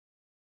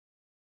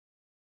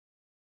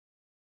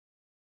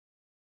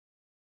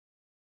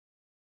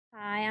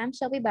Hi, I'm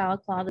Shelby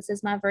Balaklaw. This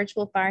is my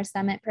virtual Fire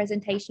Summit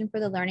presentation for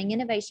the Learning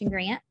Innovation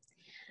Grant.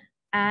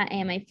 I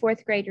am a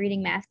fourth grade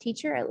reading math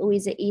teacher at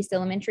Louisa East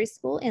Elementary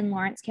School in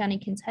Lawrence County,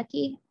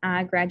 Kentucky.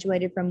 I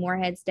graduated from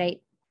Morehead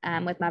State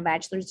with my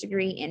bachelor's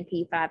degree in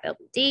P5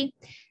 LBD,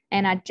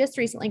 and I just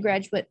recently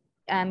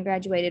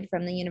graduated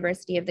from the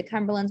University of the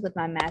Cumberlands with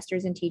my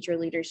master's in teacher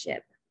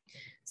leadership.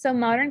 So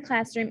modern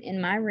classroom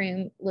in my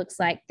room looks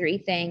like three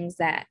things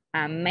that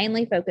I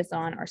mainly focus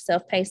on are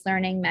self-paced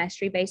learning,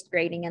 mastery-based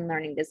grading, and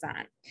learning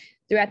design.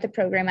 Throughout the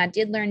program, I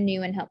did learn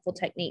new and helpful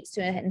techniques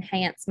to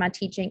enhance my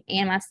teaching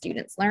and my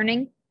students'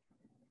 learning.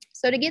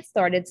 So to get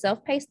started,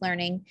 self-paced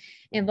learning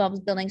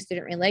involves building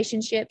student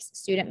relationships,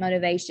 student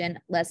motivation,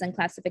 lesson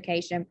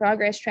classification,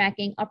 progress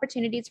tracking,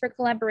 opportunities for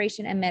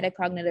collaboration, and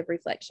metacognitive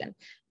reflection.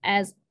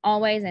 As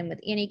always, and with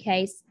any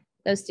case,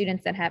 those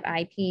students that have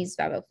IEPs,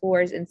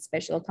 504s, and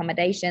special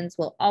accommodations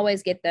will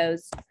always get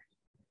those,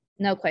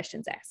 no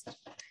questions asked.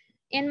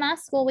 In my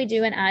school, we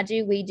do an I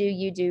do, we do,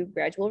 you do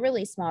gradual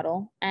release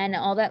model. And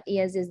all that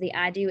is the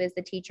I do is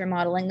the teacher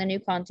modeling the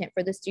new content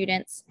for the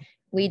students.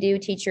 We do,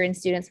 teacher and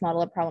students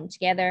model a problem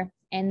together.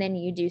 And then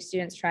you do,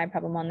 students try a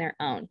problem on their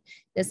own.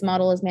 This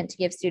model is meant to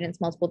give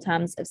students multiple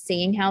times of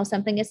seeing how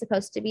something is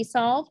supposed to be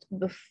solved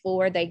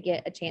before they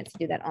get a chance to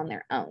do that on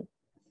their own.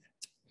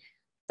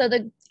 So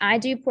the I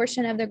do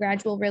portion of the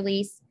gradual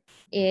release,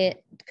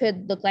 it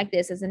could look like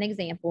this as an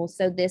example.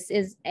 So this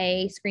is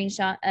a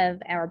screenshot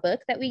of our book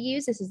that we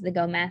use. This is the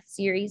Go Math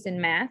series in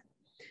math.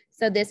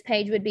 So this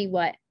page would be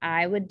what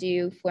I would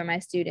do for my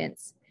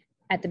students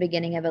at the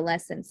beginning of a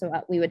lesson. So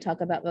we would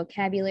talk about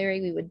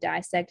vocabulary. We would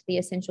dissect the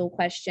essential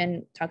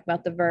question, talk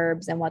about the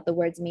verbs and what the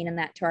words mean in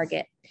that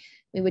target.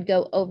 We would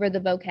go over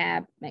the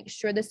vocab, make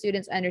sure the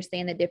students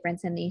understand the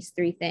difference in these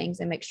three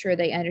things and make sure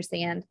they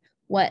understand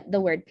what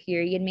the word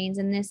period means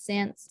in this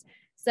sense.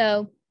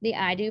 So the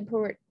I do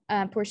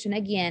portion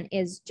again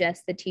is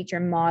just the teacher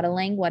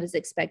modeling what is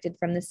expected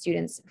from the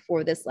students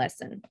for this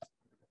lesson.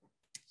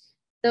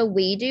 The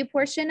we do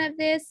portion of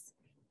this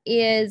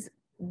is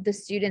the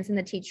students and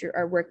the teacher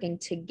are working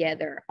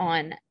together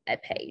on a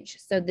page.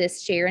 So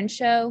this share and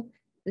show,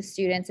 the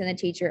students and the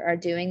teacher are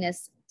doing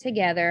this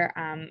together,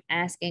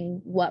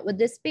 asking what would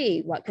this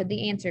be? What could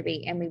the answer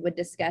be? And we would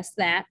discuss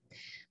that.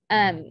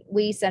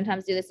 We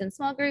sometimes do this in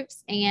small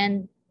groups,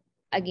 and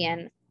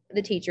again,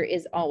 the teacher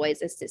is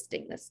always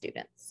assisting the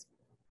students.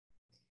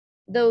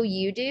 Though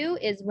you do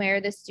is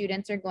where the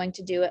students are going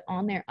to do it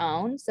on their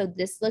own. So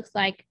this looks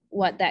like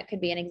what that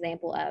could be an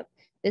example of.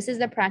 This is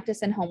the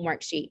practice and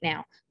homework sheet.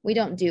 Now, we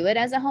don't do it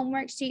as a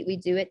homework sheet. We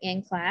do it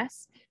in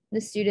class.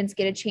 The students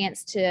get a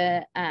chance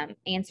to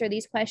answer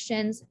these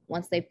questions.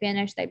 Once they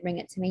finish, they bring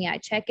it to me. I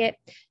check it,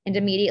 and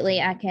immediately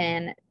I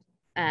can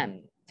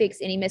fix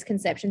any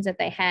misconceptions that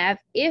they have.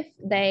 If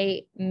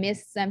they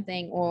missed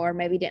something or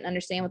maybe didn't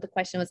understand what the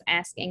question was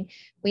asking,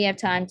 we have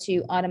time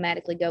to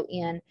automatically go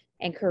in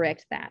and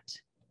correct that.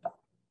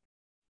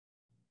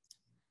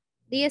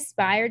 The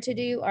aspire to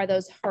do are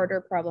those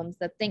harder problems,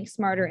 the think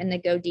smarter and the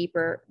go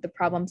deeper, the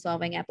problem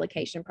solving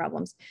application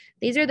problems.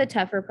 These are the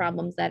tougher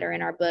problems that are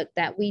in our book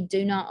that we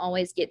do not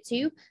always get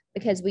to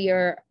because we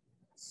are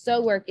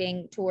so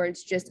working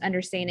towards just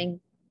understanding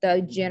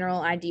the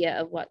general idea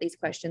of what these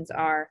questions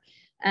are.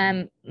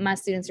 My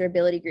students are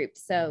ability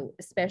groups, so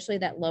especially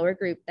that lower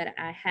group that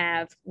I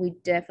have, we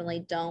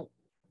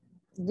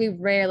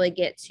rarely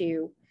get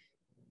to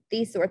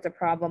these sorts of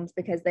problems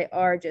because they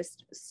are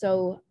just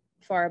so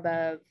far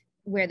above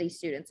where these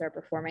students are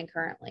performing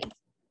currently.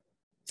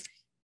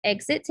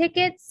 Exit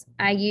tickets,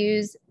 I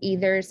use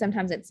either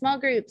sometimes in small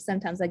groups,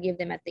 sometimes I give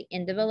them at the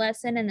end of a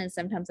lesson, and then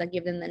sometimes I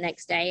give them the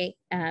next day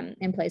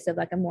in place of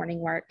like a morning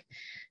work.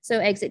 So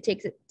exit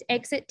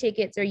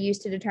tickets are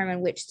used to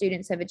determine which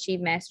students have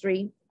achieved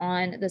mastery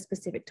on the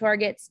specific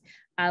targets.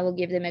 I will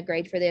give them a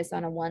grade for this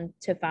on a 1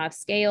 to 5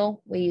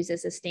 scale. We use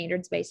this as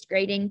standards-based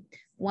grading.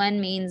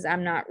 1 means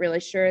I'm not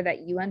really sure that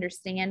you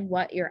understand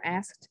what you're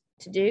asked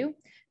to do.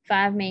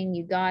 5 means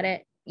you got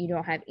it, you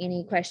don't have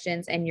any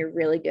questions, and you're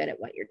really good at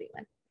what you're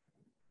doing.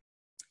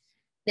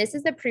 This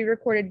is a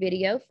pre-recorded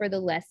video for the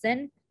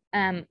lesson.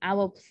 I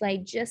will play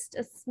just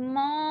a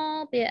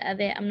small bit of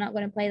it. I'm not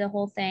going to play the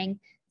whole thing.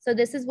 So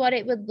this is what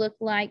it would look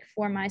like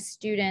for my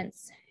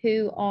students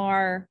who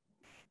are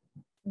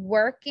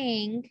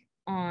working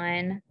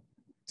on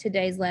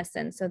today's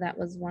lesson. So that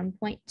was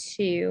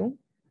 1.2.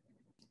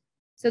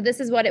 So this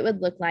is what it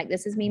would look like.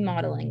 This is me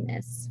modeling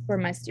this for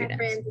my students. Hi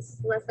friends, this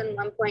is lesson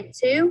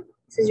 1.2.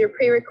 This is your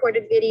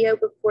pre-recorded video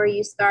before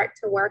you start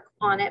to work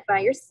on it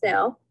by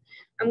yourself.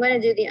 I'm going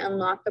to do the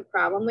unlock the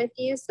problem with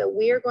you. So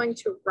we are going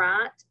to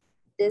write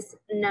this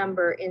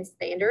number in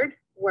standard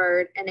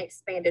word and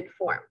expanded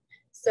form.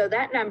 So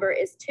that number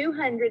is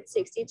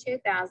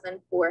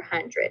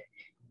 262,400.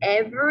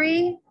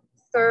 Every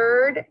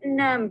third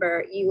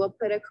number you will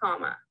put a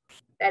comma.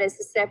 That is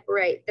to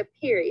separate the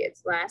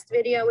periods. Last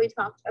video we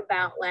talked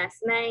about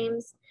last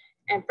names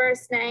and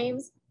first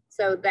names.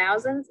 So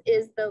thousands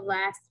is the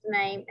last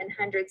name and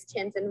hundreds,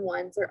 tens, and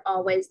ones are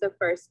always the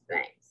first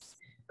names.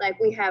 Like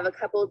we have a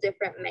couple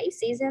different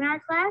Macy's in our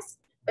class.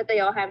 but they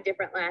all have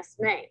different last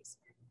names.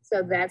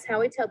 So that's how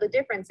we tell the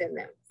difference in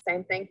them.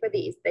 Same thing for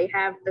these. They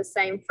have the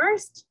same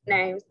first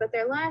names, but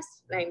their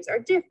last names are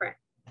different.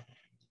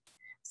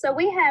 So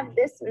we have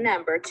this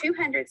number,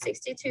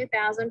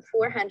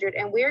 262,400,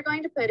 and we're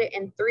going to put it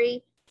in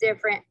 3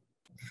 different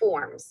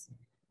forms.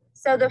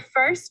 So the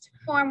first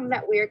form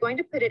that we're going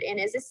to put it in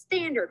is a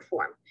standard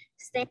form.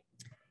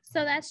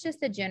 So that's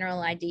just a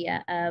general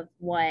idea of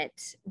what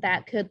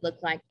that could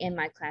look like in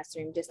my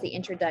classroom, just the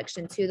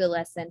introduction to the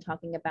lesson,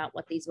 talking about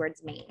what these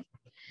words mean.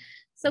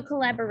 So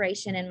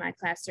collaboration in my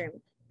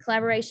classroom.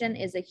 Collaboration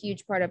is a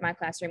huge part of my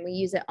classroom. We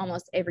use it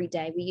almost every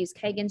day. We use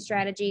Kagan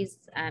strategies,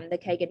 the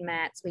Kagan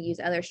mats. We use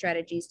other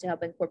strategies to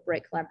help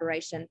incorporate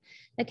collaboration.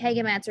 The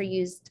Kagan mats are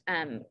used,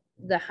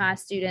 the high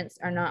students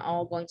are not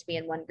all going to be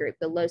in one group.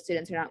 The low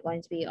students are not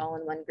going to be all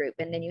in one group.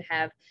 And then you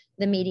have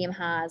the medium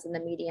highs and the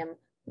medium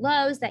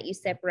lows that you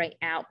separate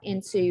out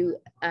into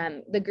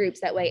the groups.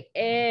 That way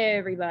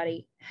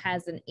everybody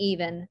has an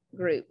even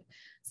group.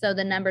 So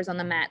the numbers on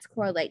the mats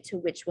correlate to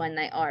which one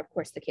they are. Of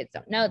course, the kids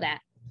don't know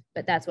that,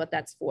 but that's what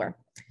that's for.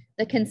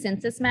 The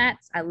consensus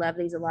mats, I love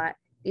these a lot.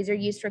 These are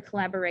used for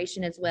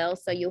collaboration as well.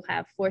 So you'll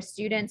have 4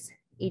 students.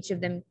 Each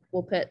of them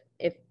will put,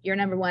 if you're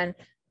number 1,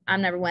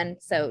 I'm number 1.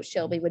 So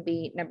Shelby would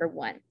be number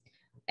 1.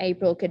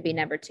 April could be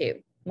number 2.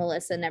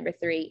 Melissa number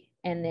 3.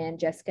 And then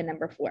Jessica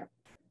number 4.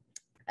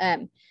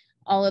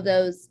 All of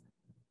those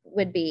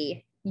would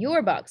be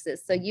your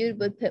boxes. So you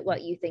would put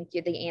what you think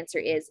the answer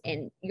is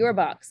in your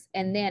box.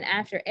 And then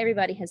after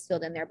everybody has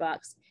filled in their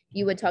box,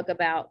 you would talk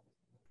about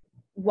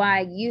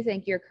why you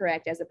think you're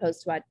correct as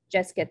opposed to why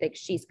Jessica thinks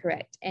she's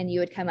correct. And you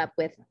would come up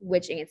with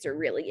which answer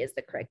really is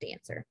the correct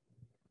answer.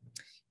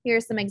 Here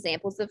are some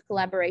examples of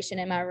collaboration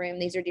in my room.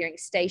 These are during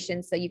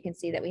stations. So you can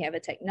see that we have a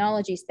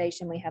technology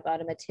station, we have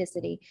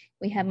automaticity,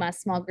 we have my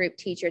small group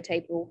teacher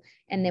table,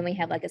 and then we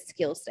have like a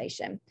skill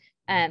station.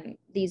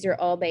 These are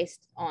all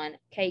based on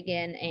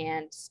Kagan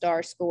and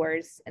STAR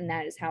scores, and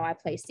that is how I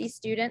place these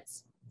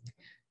students.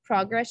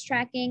 Progress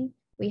tracking,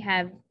 we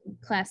have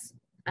class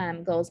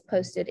goals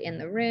posted in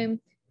the room.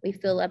 We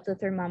fill up the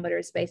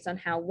thermometers based on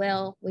how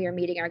well we are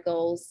meeting our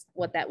goals,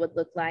 what that would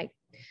look like.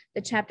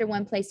 The chapter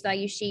 1 place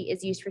value sheet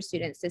is used for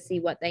students to see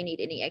what they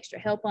need any extra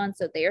help on.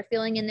 So they are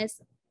filling in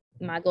this.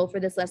 My goal for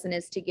this lesson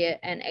is to get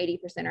an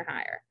 80% or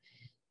higher.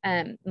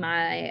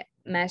 My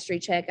mastery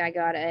check, I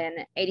got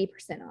an 80%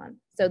 on.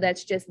 So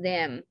that's just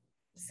them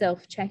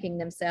self-checking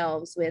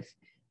themselves with,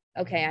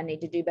 okay, I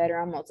need to do better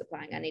on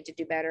multiplying. I need to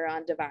do better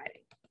on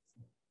dividing.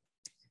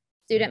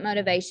 Student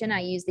motivation, I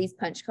use these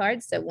punch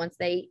cards. So once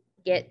they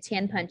get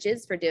 10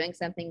 punches for doing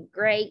something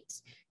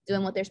great,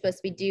 doing what they're supposed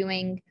to be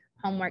doing,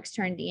 homework's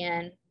turned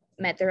in,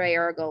 met their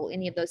AR goal,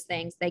 any of those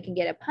things, they can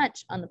get a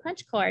punch on the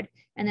punch card.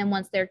 And then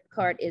once their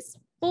card is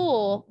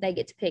full, they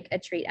get to pick a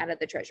treat out of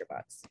the treasure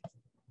box.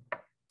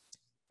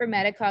 For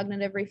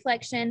metacognitive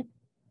reflection,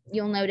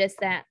 you'll notice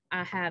that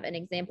I have an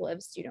example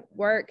of student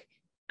work.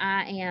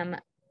 I am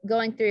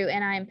going through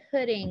and I'm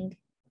putting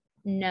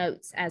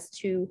notes as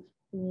to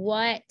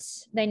what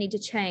they need to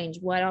change,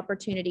 what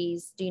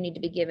opportunities do you need to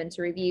be given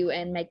to review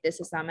and make this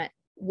assignment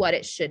what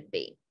it should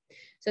be.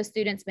 So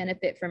students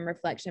benefit from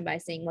reflection by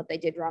seeing what they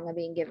did wrong and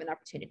being given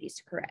opportunities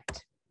to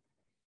correct.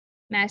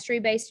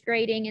 Mastery-based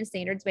grading and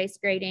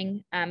standards-based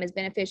grading is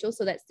beneficial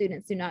so that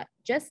students do not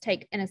just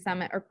take an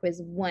assignment or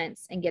quiz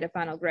once and get a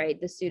final grade.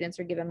 The students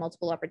are given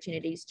multiple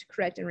opportunities to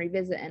correct and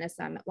revisit an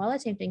assignment while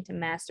attempting to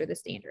master the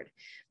standard,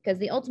 because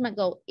the ultimate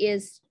goal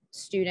is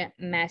student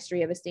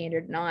mastery of a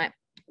standard, not,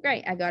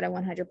 great, I got a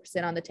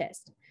 100% on the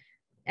test,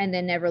 and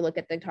then never look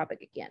at the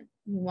topic again.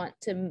 You want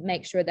to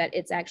make sure that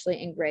it's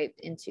actually engraved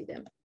into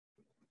them.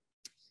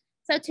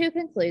 So to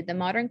conclude, the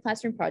Modern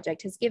Classroom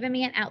Project has given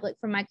me an outlook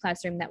from my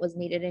classroom that was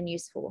needed and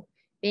useful.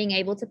 Being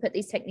able to put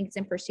these techniques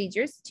and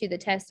procedures to the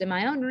test in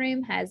my own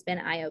room has been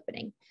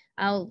eye-opening.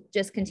 I'll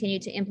just continue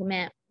to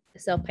implement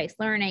self-paced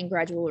learning,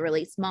 gradual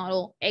release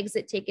model,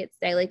 exit tickets,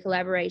 daily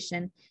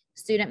collaboration,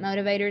 student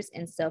motivators,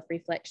 and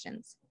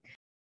self-reflections.